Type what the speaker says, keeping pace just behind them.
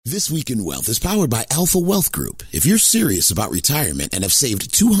This Week in Wealth is powered by Alpha Wealth Group. If you're serious about retirement and have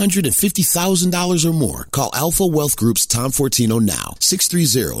saved $250,000 or more, call Alpha Wealth Group's Tom Fortino now,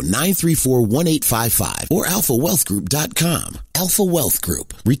 630-934-1855 or alphawealthgroup.com. Alpha Wealth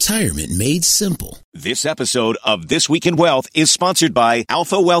Group. Retirement made simple. This episode of This Week in Wealth is sponsored by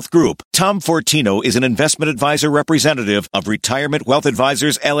Alpha Wealth Group. Tom Fortino is an investment advisor representative of Retirement Wealth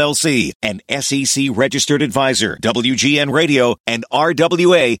Advisors, LLC, an SEC-registered advisor. WGN Radio and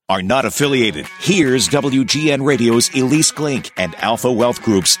RWA are not affiliated. Here's WGN Radio's Elise Glink and Alpha Wealth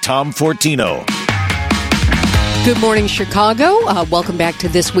Group's Tom Fortino. Good morning, Chicago. Welcome back to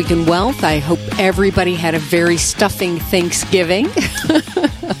This Week in Wealth. I hope everybody had a very stuffing Thanksgiving.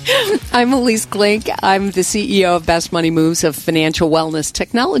 I'm Elise Glink. I'm the CEO of Best Money Moves, a financial wellness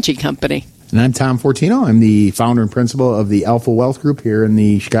technology company. And I'm Tom Fortino. I'm the founder and principal of the Alpha Wealth Group here in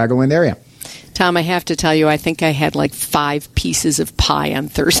the Chicagoland area. Tom, I have to tell you, I think I had like 5 pieces of pie on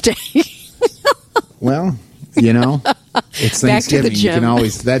Thursday. Well, you know, it's Thanksgiving. Back to the gym. You can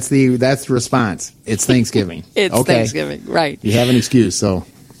always that's the response. It's Thanksgiving. It's okay. Thanksgiving, right? You have an excuse, so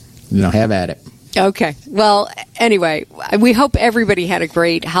have at it. Okay. Well, anyway, we hope everybody had a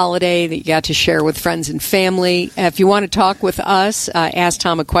great holiday that you got to share with friends and family. If you want to talk with us, ask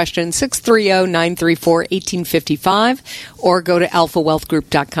Tom a question, 630-934-1855, or go to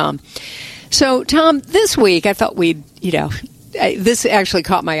alphawealthgroup.com. So, Tom, this week I thought we'd, this actually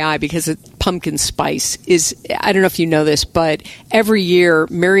caught my eye because pumpkin spice is, I don't know if you know this, but every year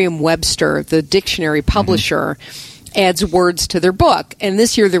Merriam-Webster, the dictionary publisher, adds words to their book. And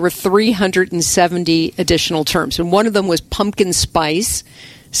this year there were 370 additional terms. And one of them was pumpkin spice.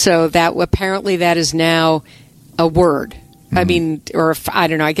 So apparently that is now a word. I mean, or I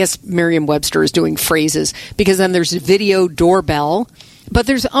don't know, I guess Merriam-Webster is doing phrases, because then there's video doorbell. But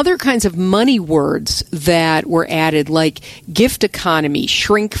there's other kinds of money words that were added, like gift economy,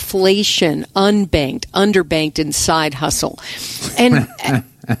 shrinkflation, unbanked, underbanked, and side hustle. And I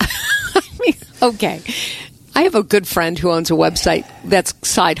mean, okay. I have a good friend who owns a website that's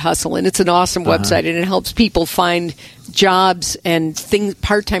Side Hustle, and it's an awesome website, and it helps people find jobs and things,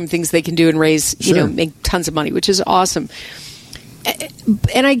 part-time things they can do and raise, make tons of money, which is awesome.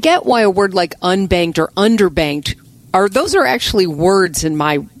 And I get why a word like unbanked or underbanked those are actually words in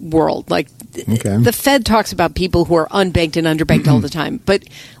my world. Like the Fed talks about people who are unbanked and underbanked all the time. But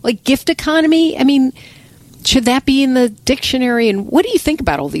like gift economy, I mean, should that be in the dictionary? And what do you think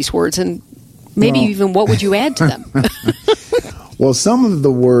about all these words? And maybe even what would you add to them? Well, some of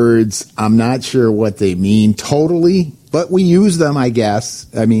the words, I'm not sure what they mean totally, but we use them, I guess.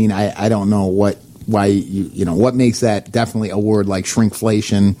 I mean, I don't know what makes that definitely a word like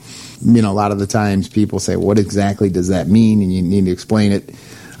shrinkflation. A lot of the times people say, what exactly does that mean? And you need to explain it.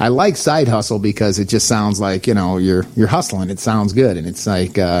 I like side hustle because it just sounds like, you're hustling. It sounds good. And it's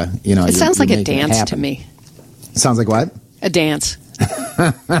like, it sounds like a dance to me. Sounds like what? A dance.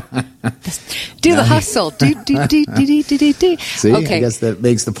 Do the hustle. Do. See, okay. I guess that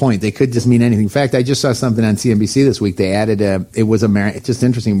makes the point. They could just mean anything. In fact, I just saw something on CNBC this week. They added it's just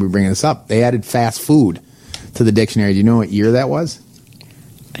interesting we're bringing this up. They added fast food to the dictionary. Do you know what year that was?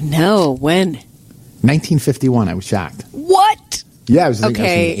 No, when? 1951. I was shocked. What? Yeah, I was thinking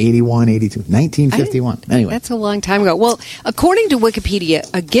 81, 82, 1951. Anyway. That's a long time ago. Well, according to Wikipedia,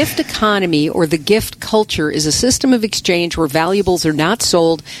 a gift economy or the gift culture is a system of exchange where valuables are not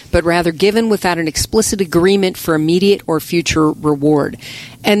sold, but rather given without an explicit agreement for immediate or future reward.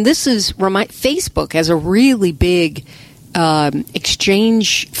 And this is, Facebook has a really big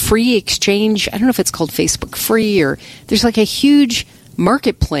free exchange. I don't know if it's called Facebook Free, or there's like a huge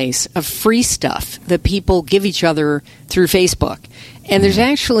marketplace of free stuff that people give each other through Facebook. And there's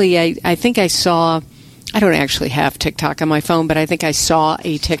actually, I think I saw, I don't actually have TikTok on my phone, but I think I saw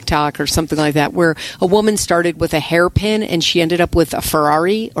a TikTok or something like that where a woman started with a hairpin and she ended up with a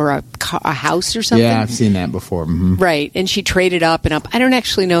Ferrari or a house or something. Yeah, I've seen that before. Mm-hmm. Right. And she traded up and up. I don't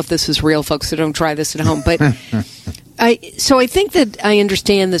actually know if this is real, folks, so don't try this at home. But I think that I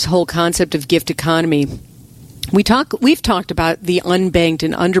understand this whole concept of gift economy. We've talked about the unbanked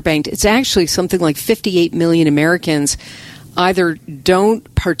and underbanked. It's actually something like 58 million Americans either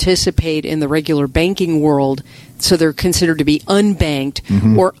don't participate in the regular banking world, so they're considered to be unbanked,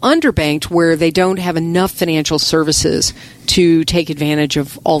 or underbanked, where they don't have enough financial services to take advantage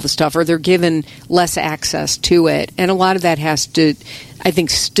of all the stuff, or they're given less access to it. And a lot of that has to, I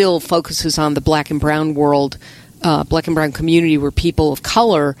think, still focuses on the black and brown world, black and brown community, where people of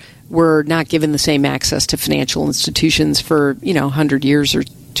color were not given the same access to financial institutions for, 100 years or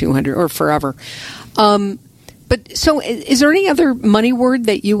 200 or forever. But so is there any other money word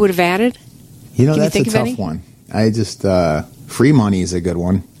that you would have added? That's a tough one. I just, free money is a good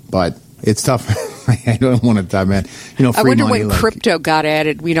one. but it's tough. I don't want to dive in. Free I wonder money, when crypto got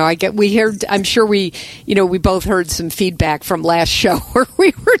added. I'm sure we both heard some feedback from last show where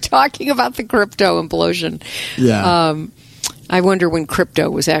we were talking about the crypto implosion. Yeah. I wonder when crypto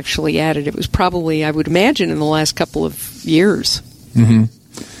was actually added. It was probably, I would imagine, in the last couple of years. Mm-hmm.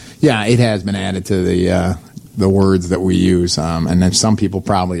 Yeah, it has been added to the words that we use, and then some people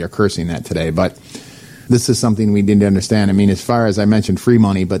probably are cursing that today. But this is something we need to understand. I mean, as far as I mentioned, free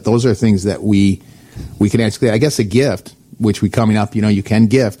money, but those are things that we can actually, I guess, a gift, which we coming up. You can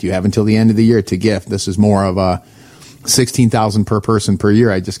gift. You have until the end of the year to gift. This is more of a $16,000 per person per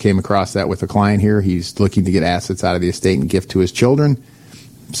year. I just came across that with a client here. He's looking to get assets out of the estate and gift to his children.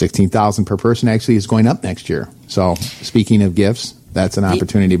 $16,000 per person actually is going up next year. So speaking of gifts, that's an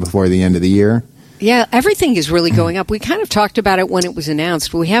opportunity before the end of the year. Yeah, everything is really going up. We kind of talked about it when it was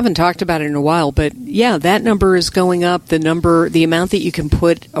announced, but we haven't talked about it in a while. But yeah, that number is going up. The amount that you can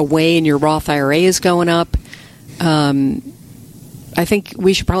put away in your Roth IRA is going up. I think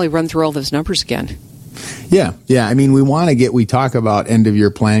we should probably run through all those numbers again. Yeah. I mean, we talk about end of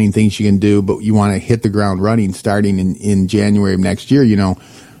year planning, things you can do, but you want to hit the ground running starting in January of next year.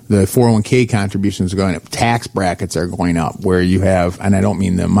 The 401k contributions are going up. Tax brackets are going up where you have, and I don't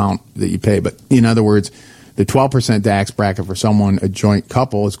mean the amount that you pay, but in other words, the 12% tax bracket for a joint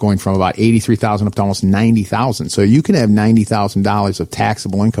couple is going from about $83,000 up to almost $90,000. So you can have $90,000 of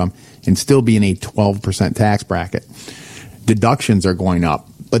taxable income and still be in a 12% tax bracket. Deductions are going up.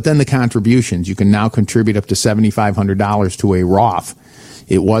 But then the contributions, you can now contribute up to $7,500 to a Roth.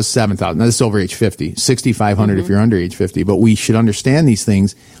 It was $7,000. Now, this is over age 50. $6,500 if you're under age 50. But we should understand these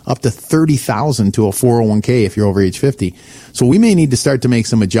things. Up to $30,000 to a 401k if you're over age 50. So we may need to start to make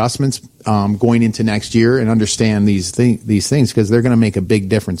some adjustments going into next year and understand these things because they're going to make a big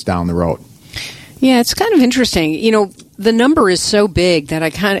difference down the road. Yeah, it's kind of interesting. The number is so big that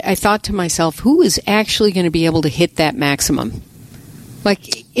I thought to myself, who is actually going to be able to hit that maximum?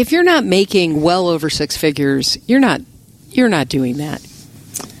 Like, if you're not making well over six figures, you're not doing that.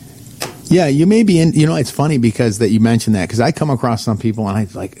 Yeah, you may be in. It's funny because that you mentioned that because I come across some people and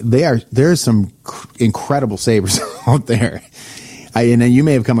there's some incredible savers out there. And you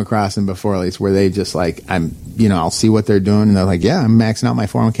may have come across them before, at least, where they just I'll see what they're doing and they're like, yeah, I'm maxing out my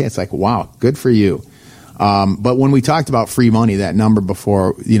 401k. It's like, wow, good for you. But when we talked about free money, that number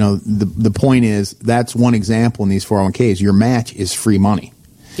before, the point is that's one example in these 401ks. Your match is free money.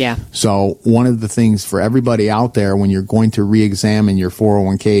 Yeah. So one of the things for everybody out there when you're going to re-examine your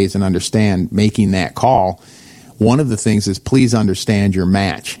 401ks and understand making that call, one of the things is please understand your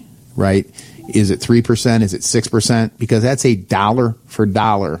match, right? Is it 3%? Is it 6%? Because that's a dollar for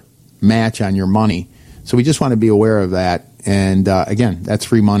dollar match on your money. So we just want to be aware of that. And again, that's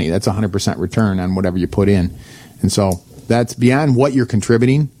free money. That's 100% return on whatever you put in. And so that's beyond what you're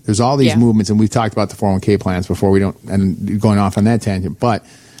contributing. There's all these movements, and we've talked about the 401k plans before. And going off on that tangent, but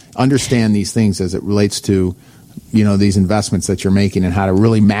understand these things as it relates to, these investments that you're making and how to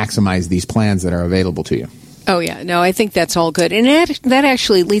really maximize these plans that are available to you. Oh, yeah. No, I think that's all good. And that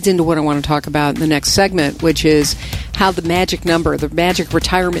actually leads into what I want to talk about in the next segment, which is how the magic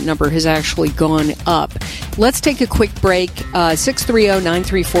retirement number has actually gone up. Let's take a quick break.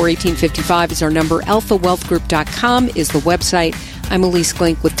 630-934-1855 is our number. AlphaWealthGroup.com is the website. I'm Elise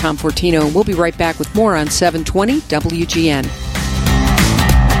Glink with Tom Fortino, and we'll be right back with more on 720 WGN.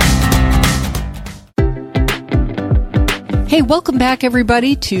 Hey, welcome back,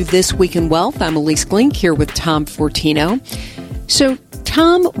 everybody, to This Week in Wealth. I'm Elise Glink here with Tom Fortino. So,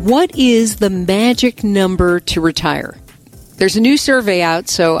 Tom, what is the magic number to retire? There's a new survey out,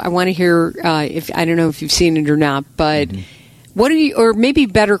 so I want to hear I don't know if you've seen it or not, but or maybe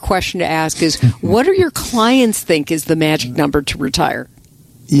better question to ask is, what do your clients think is the magic number to retire?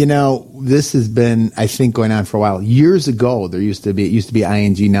 This has been, I think, going on for a while. Years ago, it used to be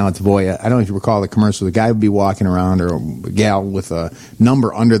ING, now it's Voya. I don't know if you recall the commercial. The guy would be walking around, or a gal with a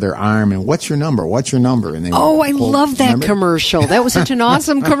number under their arm, and what's your number? What's your number? And they I love that commercial. That was such an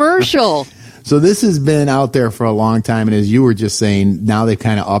awesome commercial. So this has been out there for a long time, and as you were just saying, now they've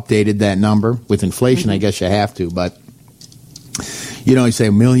kind of updated that number. With inflation, I guess you have to, but you say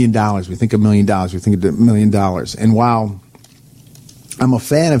 $1 million. We think $1 million. We think $1 million. And while I'm a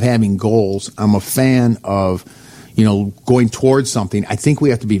fan of having goals, I'm a fan of, going towards something, I think we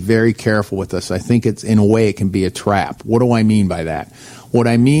have to be very careful with this. I think in a way, it can be a trap. What do I mean by that? What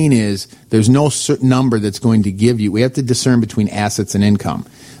I mean is there's no certain number that's going to give you. We have to discern between assets and income.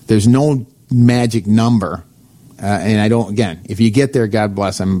 There's no magic number. And I don't, again, if you get there, God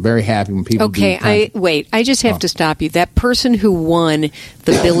bless. I'm very happy when people do. Okay, I just have to stop you. That person who won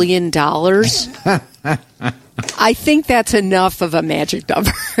the $1 billion, I think that's enough of a magic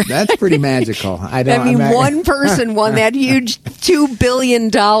number. That's pretty magical. One person won that huge $2 billion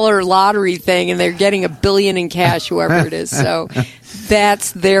lottery thing, and they're getting $1 billion in cash, whoever it is. So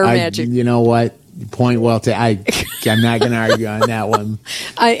that's their magic. You know what? Point well taken. I'm not going to argue on that one.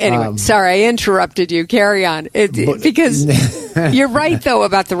 Anyway, sorry, I interrupted you. Carry on. Because you're right, though,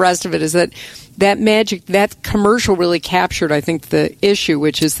 about the rest of it, is that magic, that commercial really captured, I think, the issue,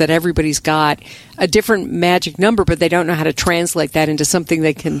 which is that everybody's got a different magic number, but they don't know how to translate that into something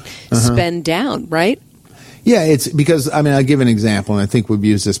they can spend down, right? Yeah, it's because, I'll give an example, and I think we've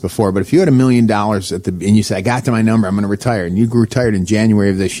used this before, but if you had $1 million and you say, I got to my number, I'm going to retire, and you retired in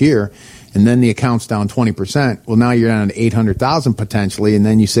January of this year, and then the account's down 20%, well, now you're down to $800,000 potentially, and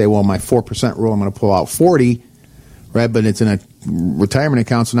then you say, well, my 4% rule, I'm going to pull out 40, right? But it's in a retirement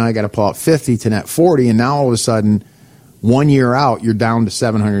account, so now I got to pull out 50 to net 40, and now all of a sudden, 1 year out, you're down to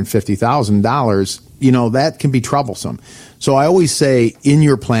 $750,000. That can be troublesome. So I always say in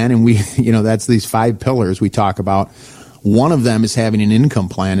your plan, and that's these 5 pillars we talk about. One of them is having an income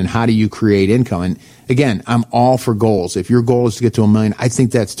plan, and how do you create income? And again, I'm all for goals. If your goal is to get to $1 million, I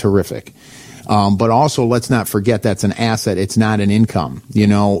think that's terrific. But also, let's not forget that's an asset. It's not an income.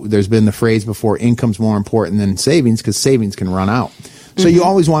 There's been the phrase before, income's more important than savings, because savings can run out. So you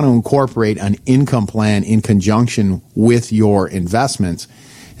always want to incorporate an income plan in conjunction with your investments.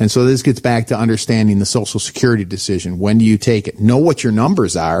 And so this gets back to understanding the Social Security decision. When do you take it? Know what your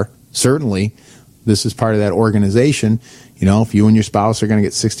numbers are. Certainly, this is part of that organization. If you and your spouse are going to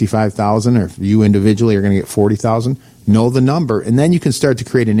get $65,000, or if you individually are going to get $40,000, know the number, and then you can start to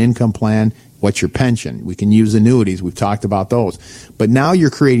create an income plan. What's your pension? We can use annuities. We've talked about those. But now you're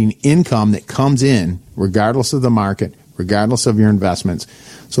creating income that comes in regardless of the market, regardless of your investments.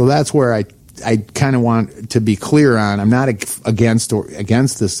 So that's where I kind of want to be clear on. I'm not against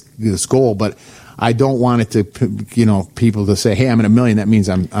this goal, but I don't want it to, people to say, hey, I'm at $1 million. That means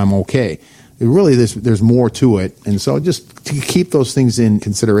I'm okay. Really, there's more to it. And so just to keep those things in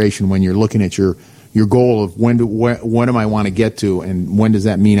consideration when you're looking at your goal of what do I want to get to, and when does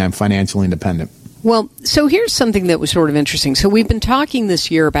that mean I'm financially independent? Well, so here's something that was sort of interesting. So we've been talking this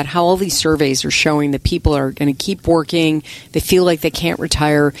year about how all these surveys are showing that people are going to keep working. They feel like they can't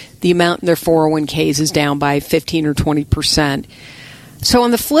retire. The amount in their 401ks is down by 15 or 20%. So on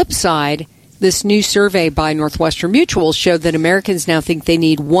the flip side, this new survey by Northwestern Mutual showed that Americans now think they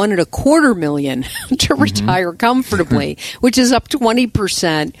need $1.25 million to retire comfortably, which is up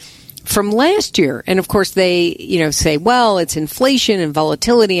 20% from last year. And of course they, say, well, it's inflation and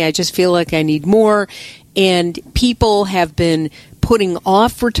volatility. I just feel like I need more. And people have been putting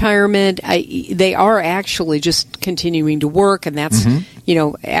off retirement. They are actually just continuing to work. And that's,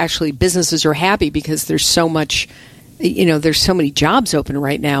 actually businesses are happy because there's so much, there's so many jobs open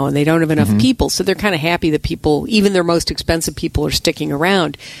right now and they don't have enough people. So they're kind of happy that people, even their most expensive people, are sticking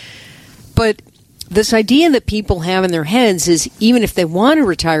around. But this idea that people have in their heads is even if they want to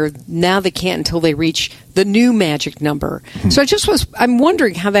retire, now they can't until they reach the new magic number. So I'm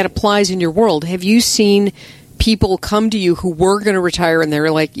wondering how that applies in your world. Have you seen people come to you who were going to retire and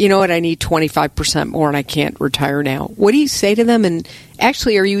they're like, you know what, I need 25% more and I can't retire now? What do you say to them? And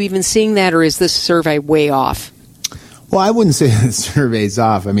actually, are you even seeing that, or is this survey way off? Well, I wouldn't say the survey's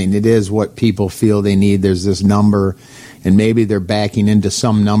off. It is what people feel they need. There's this number, and maybe they're backing into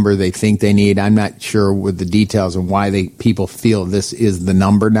some number they think they need. I'm not sure with the details and why people feel this is the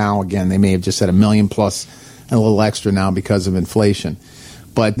number now. Again, they may have just said $1 million plus and a little extra now because of inflation.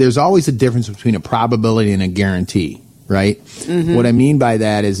 But there's always a difference between a probability and a guarantee, right? What I mean by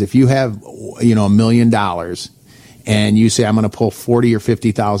that is if you have, $1 million and you say, I'm going to pull 40 or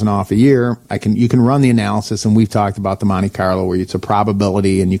 50,000 off a year, you can run the analysis, and we've talked about the Monte Carlo where it's a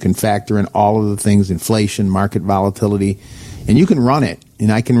probability and you can factor in all of the things, inflation, market volatility, and you can run it.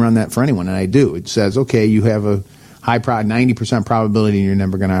 And I can run that for anyone, and I do. It says, okay, you have a high 90% probability you're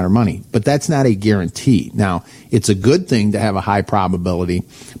never going to earn money. But that's not a guarantee. Now, it's a good thing to have a high probability,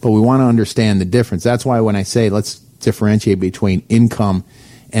 but we want to understand the difference. That's why when I say let's differentiate between income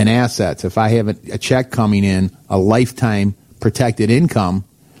and assets. If I have a check coming in, a lifetime protected income,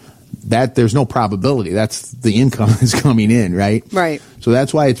 that there's no probability. That's the income that's coming in, right? Right. So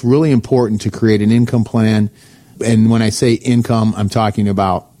that's why it's really important to create an income plan. And when I say income, I'm talking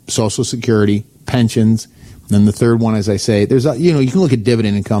about Social Security, pensions. Then the third one, as I say, there's you can look at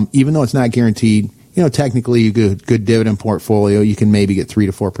dividend income, even though it's not guaranteed. Technically, you get a good dividend portfolio, you can maybe get 3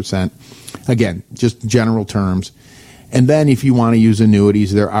 to 4%. Again, just general terms. And then if you want to use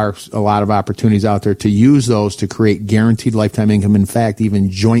annuities, there are a lot of opportunities out there to use those to create guaranteed lifetime income. In fact, even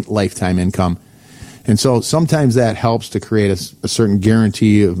joint lifetime income. And so sometimes that helps to create a certain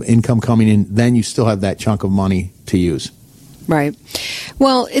guarantee of income coming in. Then you still have that chunk of money to use. Right.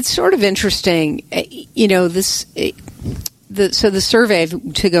 Well, it's sort of interesting, So the survey,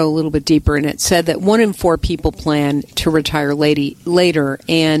 to go a little bit deeper in it, said that 1 in 4 people plan to retire later,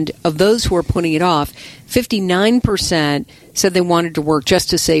 and of those who are putting it off, 59% said they wanted to work just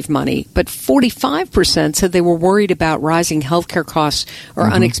to save money, but 45% said they were worried about rising healthcare costs or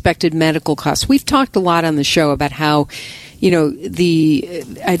unexpected medical costs. We've talked a lot on the show about how,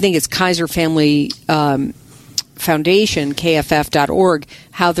 I think it's Kaiser Family Foundation, KFF.org,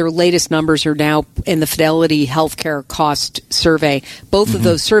 how their latest numbers are now in the Fidelity Healthcare Cost Survey. Both of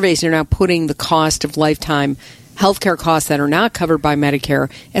those surveys are now putting the cost of lifetime healthcare costs that are not covered by Medicare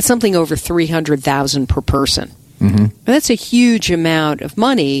at something over $300,000 per person. And that's a huge amount of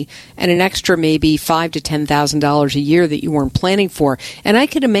money, and an extra maybe $5,000 to $10,000 a year that you weren't planning for. And I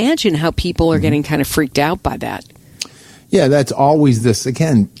could imagine how people are getting kind of freaked out by that. Yeah, that's always this.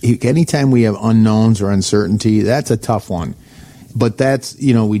 Again, anytime we have unknowns or uncertainty, that's a tough one. But that's,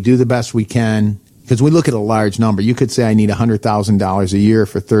 we do the best we can because we look at a large number. You could say I need $100,000 a year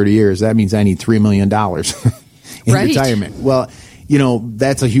for 30 years. That means I need $3 million in retirement. Well,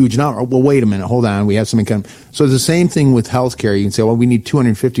 that's a huge number. Well, wait a minute. Hold on. We have some income. So it's the same thing with healthcare. You can say, well, we need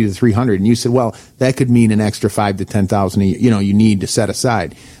 250 to 300. And you said, well, that could mean an extra 5 to 10,000 a year, you need to set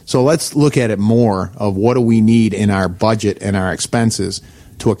aside. So let's look at it more of what do we need in our budget and our expenses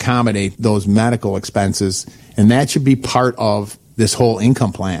to accommodate those medical expenses. And that should be part of this whole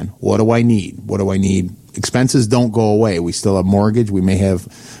income plan. What do I need? What do I need? Expenses don't go away. We still have mortgage. We may have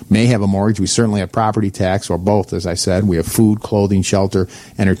a mortgage. We certainly have property tax, or both, as I said. We have food, clothing, shelter,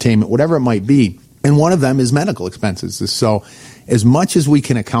 entertainment, whatever it might be. And one of them is medical expenses. So as much as we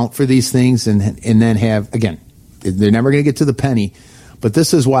can account for these things and then have, again, they're never going to get to the penny, but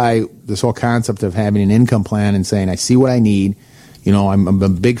this is why this whole concept of having an income plan and saying, I see what I need. I'm a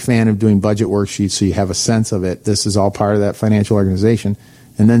big fan of doing budget worksheets so you have a sense of it. This is all part of that financial organization.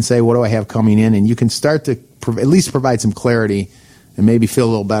 And then say, what do I have coming in? And you can start to at least provide some clarity and maybe feel a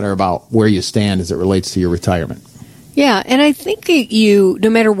little better about where you stand as it relates to your retirement. Yeah, and I think that no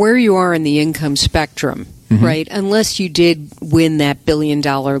matter where you are in the income spectrum, right, unless you did win that $1 billion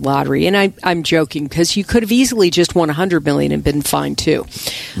lottery, and I'm joking because you could have easily just won $100 million and been fine too.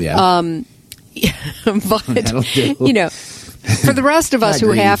 Yeah. But, for the rest of us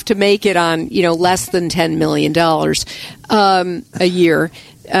who have to make it on, less than $10 million a year,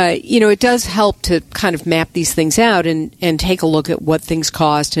 it does help to kind of map these things out and take a look at what things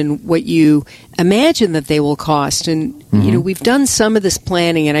cost and what you imagine that they will cost. And, we've done some of this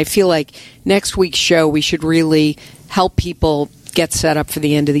planning, and I feel like next week's show we should really help people get set up for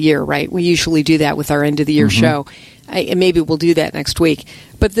the end of the year, right? We usually do that with our end of the year show. And maybe we'll do that next week.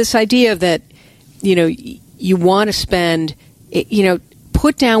 But this idea that, you want to spend,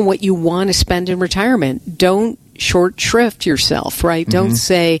 put down what you want to spend in retirement. Don't short shrift yourself, right? Don't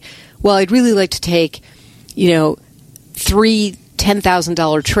say, well, I'd really like to take, 3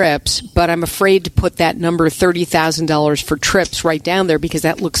 $10,000 trips, but I'm afraid to put that number $30,000 for trips right down there because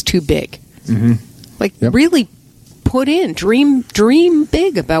that looks too big. Really put in, dream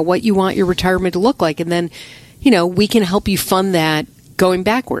big about what you want your retirement to look like. And then, we can help you fund that going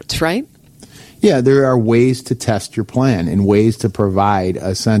backwards, right? Yeah, there are ways to test your plan and ways to provide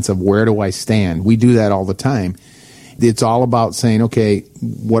a sense of where do I stand. We do that all the time. It's all about saying, okay,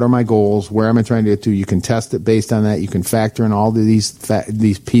 what are my goals? Where am I trying to get to? You can test it based on that. You can factor in all of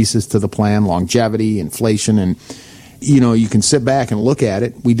these pieces to the plan, longevity, inflation, and, you can sit back and look at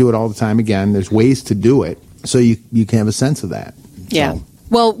it. We do it all the time. Again, there's ways to do it so you can have a sense of that. Yeah. So.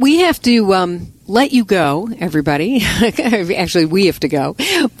 Well, we have to let you go, everybody. Actually, we have to go.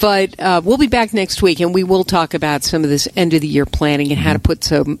 But we'll be back next week, and we will talk about some of this end-of-the-year planning and how to put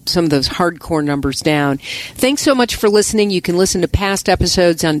some of those hardcore numbers down. Thanks so much for listening. You can listen to past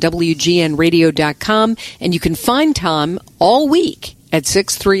episodes on WGNradio.com, and you can find Tom all week at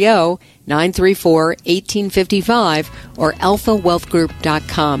 630-934-1855 or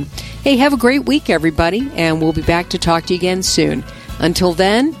alphawealthgroup.com. Hey, have a great week, everybody, and we'll be back to talk to you again soon. Until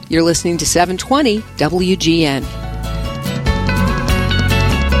then, you're listening to 720 WGN.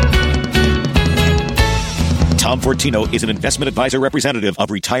 Tom Fortino is an investment advisor representative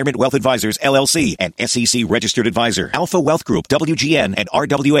of Retirement Wealth Advisors, LLC, and SEC registered advisor. Alpha Wealth Group, WGN, and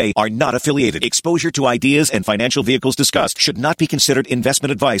RWA are not affiliated. Exposure to ideas and financial vehicles discussed should not be considered investment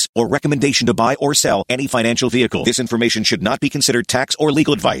advice or recommendation to buy or sell any financial vehicle. This information should not be considered tax or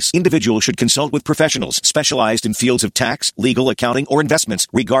legal advice. Individuals should consult with professionals specialized in fields of tax, legal, accounting, or investments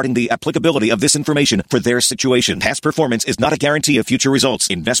regarding the applicability of this information for their situation. Past performance is not a guarantee of future results.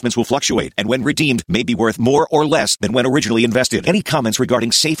 Investments will fluctuate and when redeemed may be worth more or less than when originally invested. Any comments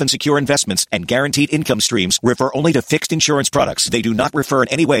regarding safe and secure investments and guaranteed income streams refer only to fixed insurance products. They do not refer in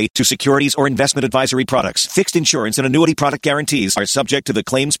any way to securities or investment advisory products. Fixed insurance and annuity product guarantees are subject to the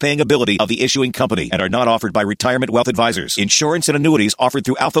claims paying ability of the issuing company and are not offered by Retirement Wealth Advisors. Insurance and annuities offered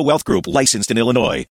through Alpha Wealth Group, licensed in Illinois.